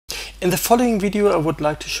In the following video, I would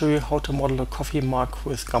like to show you how to model a coffee mug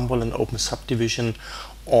with Gumball and Open Subdivision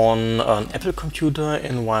on an Apple computer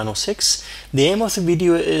in Rhino 6. The aim of the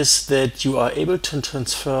video is that you are able to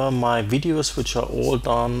transfer my videos, which are all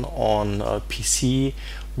done on a PC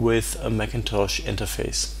with a Macintosh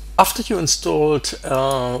interface. After you installed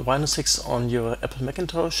Rhino 6 on your Apple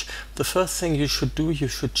Macintosh, the first thing you should do, you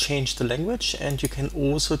should change the language, and you can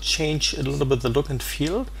also change a little bit the look and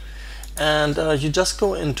feel. And you just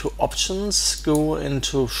go into options, go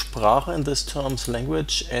into Sprache, in this terms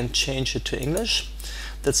language, and change it to English.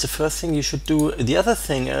 That's the first thing you should do. The other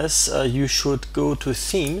thing is you should go to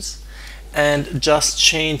themes and just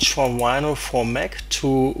change from Rhino for Mac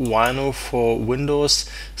to Rhino for Windows,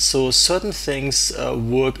 so certain things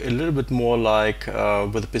work a little bit more like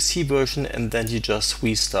with the PC version, and then you just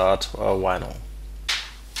restart Rhino.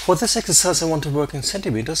 For this exercise I want to work in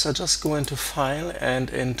centimeters. I just go into File and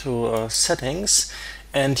into Settings,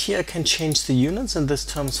 and here I can change the units, in this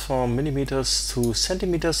terms from millimeters to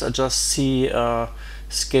centimeters. I just see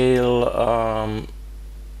scale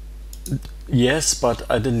yes, but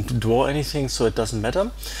I didn't draw anything, so it doesn't matter.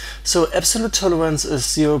 So absolute tolerance is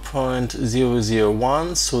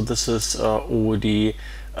 0.001, so this is already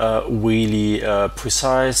really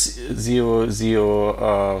precise.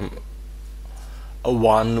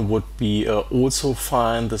 0.001 would be also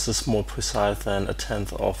fine. This is more precise than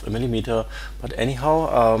 1/10 of a millimeter, but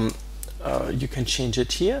anyhow, you can change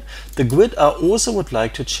it here. The grid I also would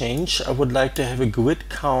like to change. I would like to have a grid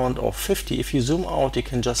count of 50. If you zoom out, you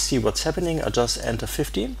can just see what's happening. I just enter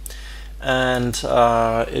 50 and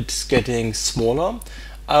it's getting smaller.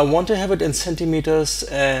 I want to have it in centimeters,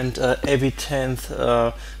 and every 10th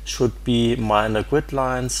should be minor grid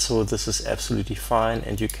lines, so this is absolutely fine,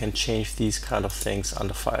 and you can change these kind of things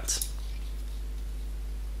under Files.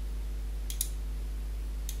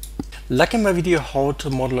 Like in my video how to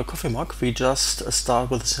model a coffee mug, we just start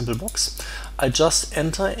with a simple box. I just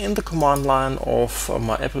enter in the command line of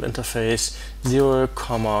my Apple interface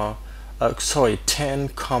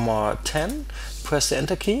 10,10, press the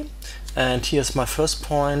enter key, and here's my first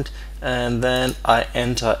point, and then I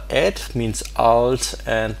enter add, means alt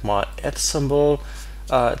and my add symbol,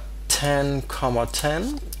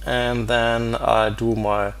 10,10, and then I do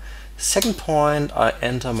my second point. I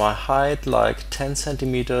enter my height like 10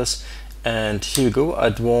 centimeters, and here we go. I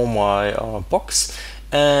draw my box.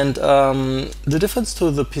 And the difference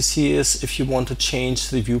to the PC is, if you want to change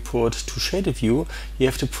the viewport to shaded view, you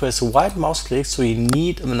have to press right mouse click, so you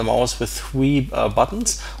need a mouse with 3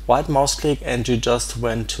 buttons, right mouse click, and you just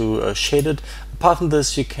went to shaded. Apart from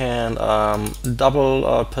this, you can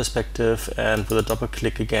double perspective, and with a double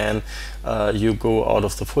click again you go out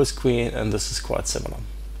of the full screen, and this is quite similar.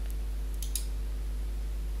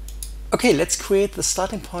 Okay, let's create the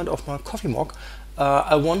starting point of my coffee mug.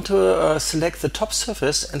 I want to select the top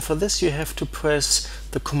surface, and for this you have to press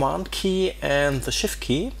the Command key and the Shift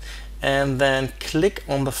key, and then click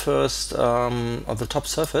on the first on the top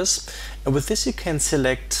surface. And with this you can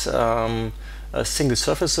select single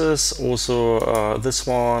surfaces, also this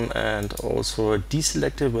one, and also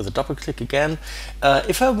deselect it with a double click again.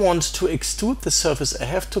 If I want to extrude the surface, I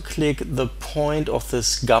have to click the point of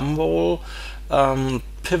this gumball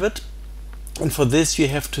pivot. And for this you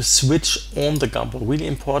have to switch on the gumball. Really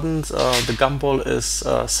important, the gumball is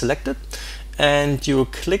selected, and you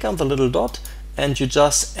click on the little dot, and you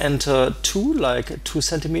just enter 2, like 2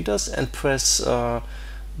 centimeters, and press the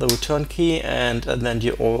return key, and then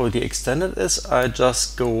you already extended this. I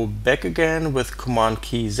just go back again with Command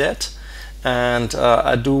key Z, and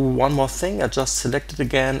I do one more thing. I just select it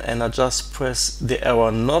again, and I just press the arrow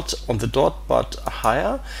not on the dot but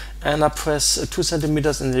higher, and I press 2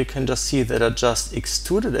 centimeters, and you can just see that I just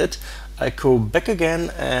extruded it. I go back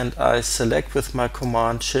again, and I select with my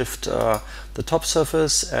Command Shift the top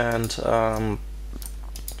surface, and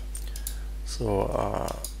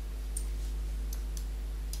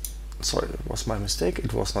sorry, it was my mistake,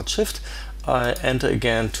 it was not Shift. I enter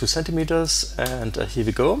again 2 centimeters, and here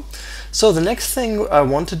we go. So the next thing I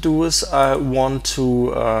want to do is I want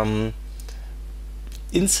to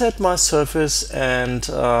insert my surface and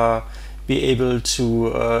be able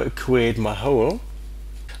to create my hole.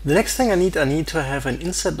 The next thing I need to have an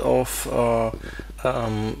insert of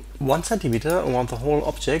 1 centimeter around the whole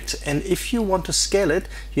object, and if you want to scale it,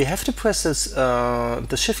 you have to press this,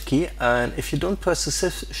 the Shift key, and if you don't press the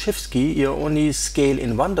Shift key, you only scale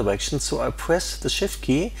in one direction. So I press the Shift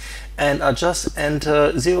key, and I just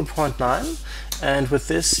enter 0.9, and with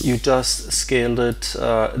this you just scaled it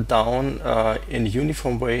down in a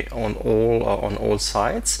uniform way on all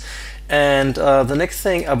sides. And the next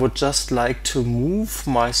thing, I would just like to move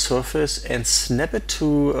my surface and snap it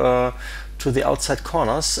to the outside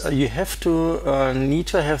corners. You have to need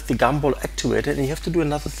to have the gumball activated, and you have to do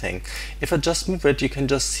another thing. If I just move it, you can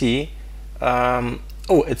just see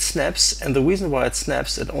oh, it snaps, and the reason why it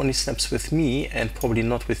snaps, it only snaps with me and probably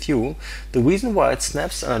not with you. The reason why it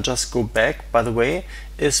snaps, and I just go back, by the way,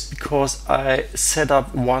 is because I set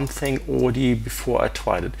up one thing already before I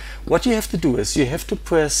tried it. What you have to do is you have to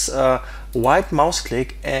press right mouse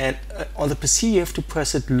click, and on the PC you have to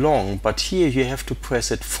press it long, but here you have to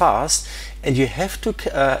press it fast, and you have to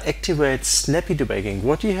activate snappy debugging.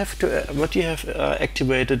 What you have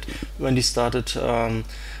activated when you started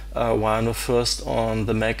Rhino first on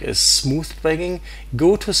the Mac is smooth debugging.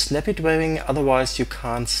 Go to snappy debugging, otherwise you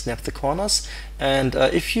can't snap the corners. And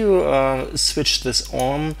if you switch this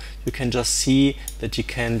on, you can just see that you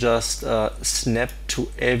can just snap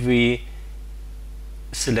to every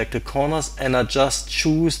selected corners, and I just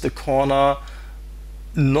choose the corner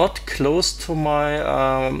not close to my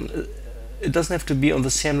it doesn't have to be on the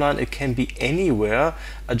same line, it can be anywhere.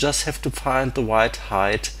 I just have to find the right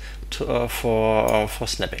height for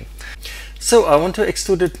snapping. So I want to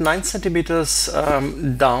extrude it 9 centimeters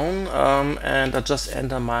down, and I just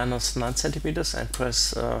enter -9 centimeters and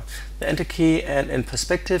press the enter key, and in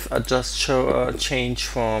perspective I just show change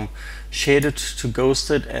from shaded to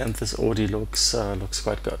ghosted, and this already looks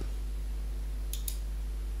quite good.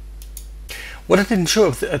 What I didn't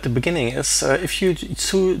show at the beginning is if you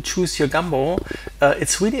choose your gumball,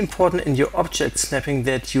 it's really important in your object snapping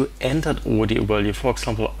that you entered already a value. For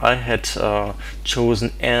example, I had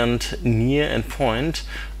chosen end, near, and point.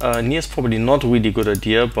 Near is probably not really a good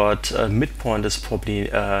idea, but midpoint is probably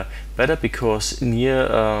better, because near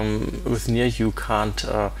with near you can't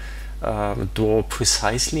draw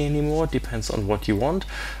precisely anymore. Depends on what you want.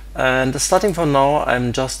 And starting from now,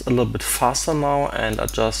 I'm just a little bit faster now, and I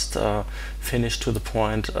just finish to the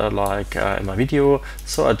point like in my video.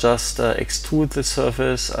 So I just extrude the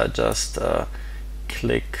surface, I just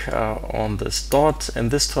click on this dot,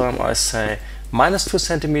 and this time I say -2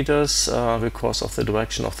 centimeters because of the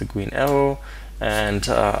direction of the green arrow, and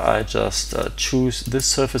I just choose this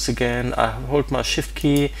surface again. I hold my shift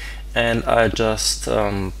key, and I just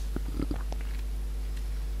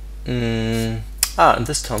and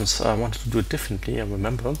this time I wanted to do it differently, I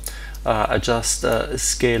remember. I just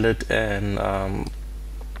scale it in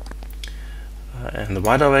the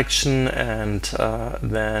Y direction, and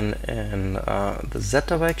then in the Z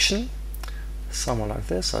direction, somewhere like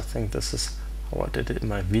this. I think this is how I did it in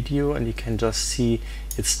my video, and you can just see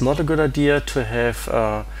it's not a good idea to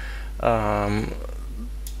have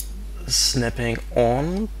snapping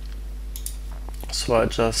on. So I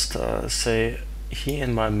just say here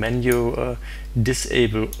in my menu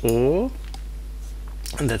disable all,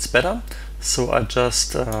 and that's better. So I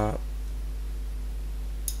just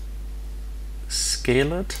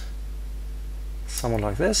scale it somewhere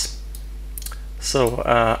like this. So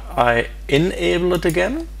I enable it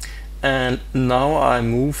again, and now I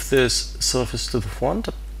move this surface to the front,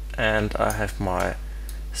 and I have my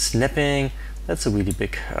snapping. That's a really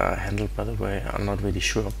big handle, by the way, I'm not really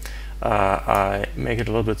sure. I make it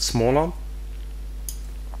a little bit smaller.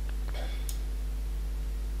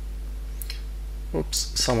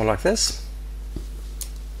 Oops, somewhere like this.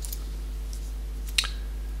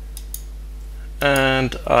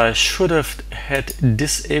 And I should have had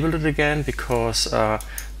disabled it again, because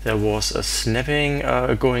there was a snapping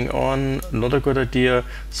going on, not a good idea.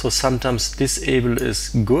 So sometimes disable is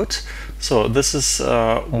good. So this is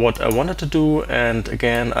what I wanted to do, and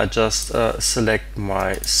again I just select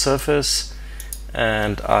my surface,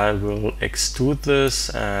 and I will extrude this,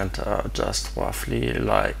 and just roughly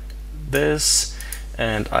like this,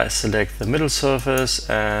 and I select the middle surface,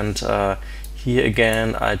 and here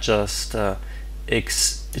again I just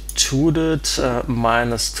extrude it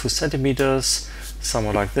 -2 centimeters,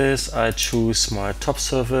 somewhere like this. I choose my top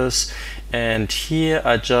surface, and here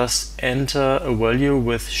I just enter a value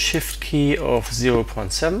with shift key of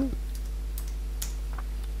 0.7,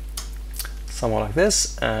 somewhere like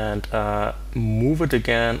this, and move it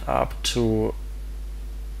again up to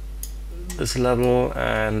this level,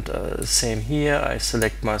 and same here. I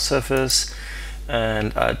select my surface,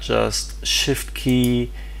 and I just shift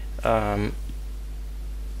key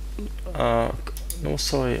no,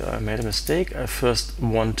 sorry, I made a mistake. I first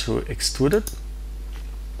want to extrude it,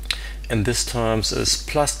 and this terms is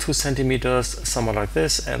 +2 centimeters, somewhere like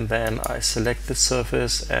this, and then I select the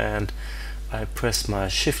surface, and I press my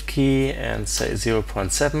shift key and say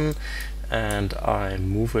 0.7, and I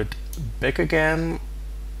move it back again,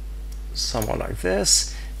 somewhere like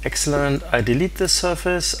this, Excellent. I delete this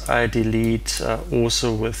surface. I delete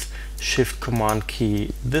also with Shift Command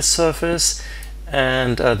key this surface.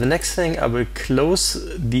 And the next thing, I will close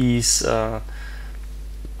these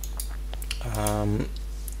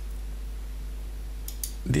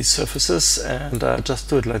surfaces, and just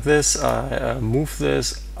do it like this. I move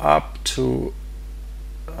this up to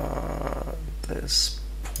this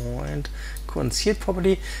point. Couldn't see it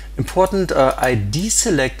properly. Important, I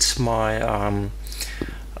deselect my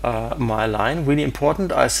my line. Really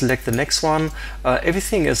important. I select the next one.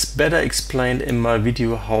 Everything is better explained in my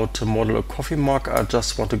video how to model a coffee mug. I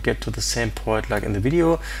just want to get to the same point like in the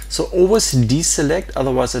video. So always deselect,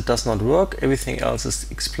 otherwise it does not work. Everything else is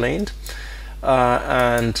explained.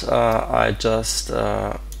 I just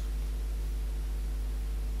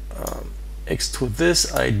extrude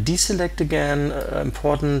this. I deselect again,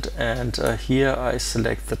 important, and here I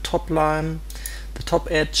select the top line, the top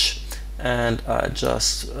edge, and I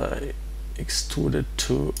just extrude it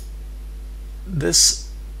to this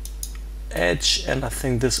edge, and I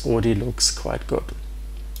think this already looks quite good.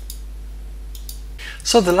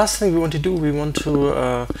 So the last thing we want to do, we want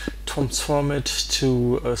to transform it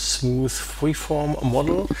to a smooth freeform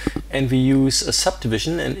model, and we use a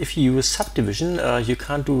subdivision. And if you use subdivision, you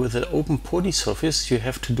can't do it with an open poly surface, you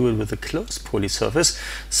have to do it with a closed poly surface.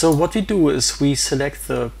 So what we do is we select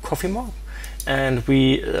the coffee mug, and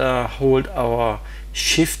we hold our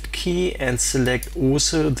Shift key and select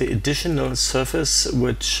also the additional surface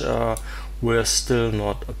which we're still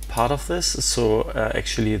not a part of this. So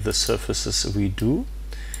actually the surfaces we do,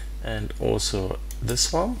 and also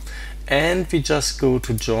this one, and we just go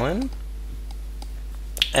to join,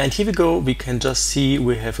 and here we go. We can just see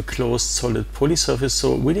we have a closed solid poly surface.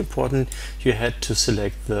 So really important, you had to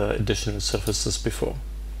select the additional surfaces before.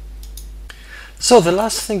 So the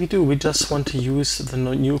last thing we do, we just want to use the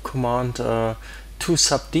new command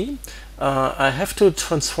 2subd. I have to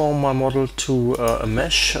transform my model to a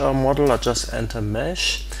mesh model. I just enter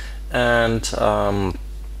mesh, and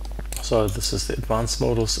so this is the advanced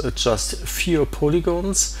models. It's just fewer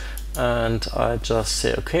polygons, and I just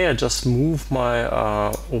say okay. I just move my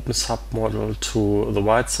open sub model to the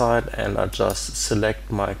right side, and I just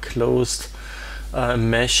select my closed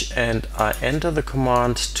mesh, and I enter the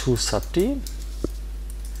command 2subd.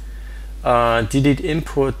 Delete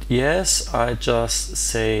input, yes. I just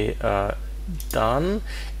say done.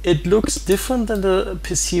 It looks different than the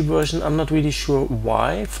PC version. I'm not really sure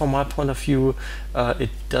why. From my point of view, it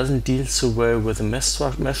doesn't deal so well with the mesh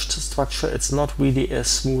structure. It's not really as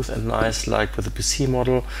smooth and nice like with the PC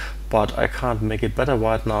model, but I can't make it better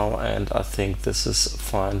right now, and I think this is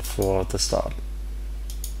fine for the start.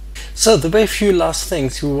 So the very few last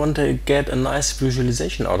things, you want to get a nice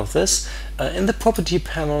visualization out of this. In the property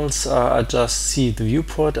panels, I just see the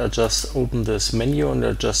viewport. I just open this menu, and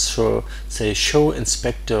I just say show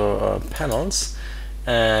inspector panels,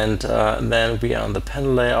 and then we are on the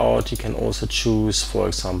panel layout. You can also choose, for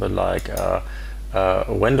example, like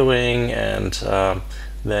rendering, and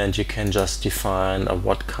then you can just define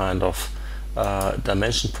what kind of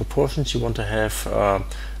dimension proportions you want to have.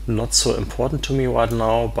 Not so important to me right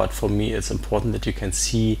now, but for me it's important that you can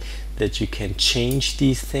see that you can change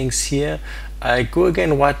these things here. I go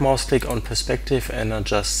again, right mouse click on perspective, and I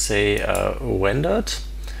just say rendered,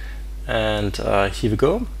 and here we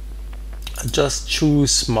go. I just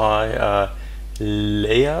choose my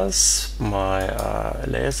layers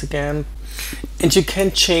again, and you can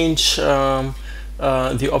change the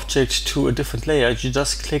object to a different layer. You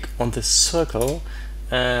just click on this circle,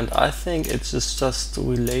 and I think it's just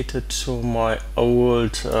related to my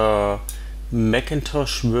old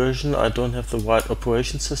Macintosh version. I don't have the right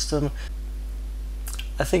operation system.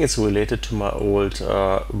 I think it's related to my old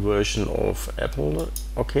version of Apple.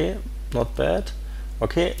 Okay, not bad.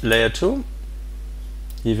 Okay, layer 2.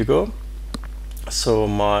 Here we go. So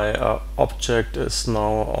my object is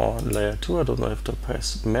now on layer 2. I don't know if to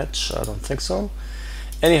press match. I don't think so.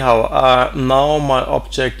 Anyhow, now my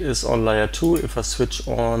object is on layer 2. If I switch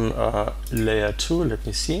on layer 2, let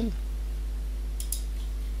me see.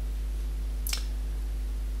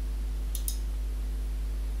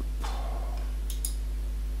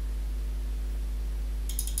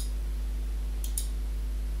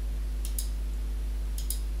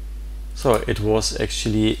 So it was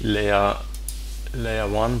actually layer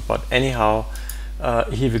 1, but anyhow,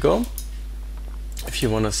 here we go. If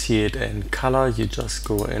you want to see it in color, you just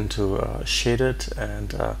go into shaded,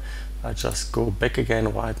 and I just go back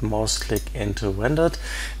again, right mouse click into rendered.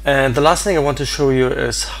 And the last thing I want to show you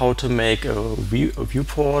is how to make a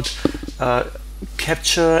viewport.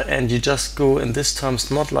 capture, and you just go in this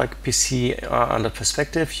terms, not like PC under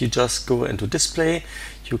perspective, you just go into display,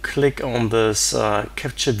 you click on this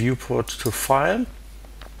capture viewport to file,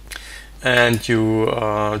 and you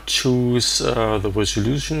choose the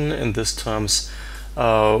resolution, in this terms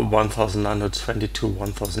 1920 to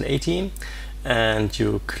 1080, and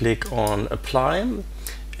you click on apply,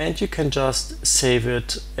 and you can just save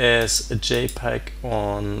it as a JPEG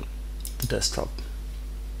on the desktop.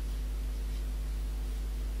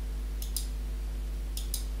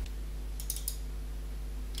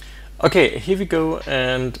 Okay, here we go,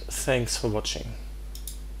 and thanks for watching.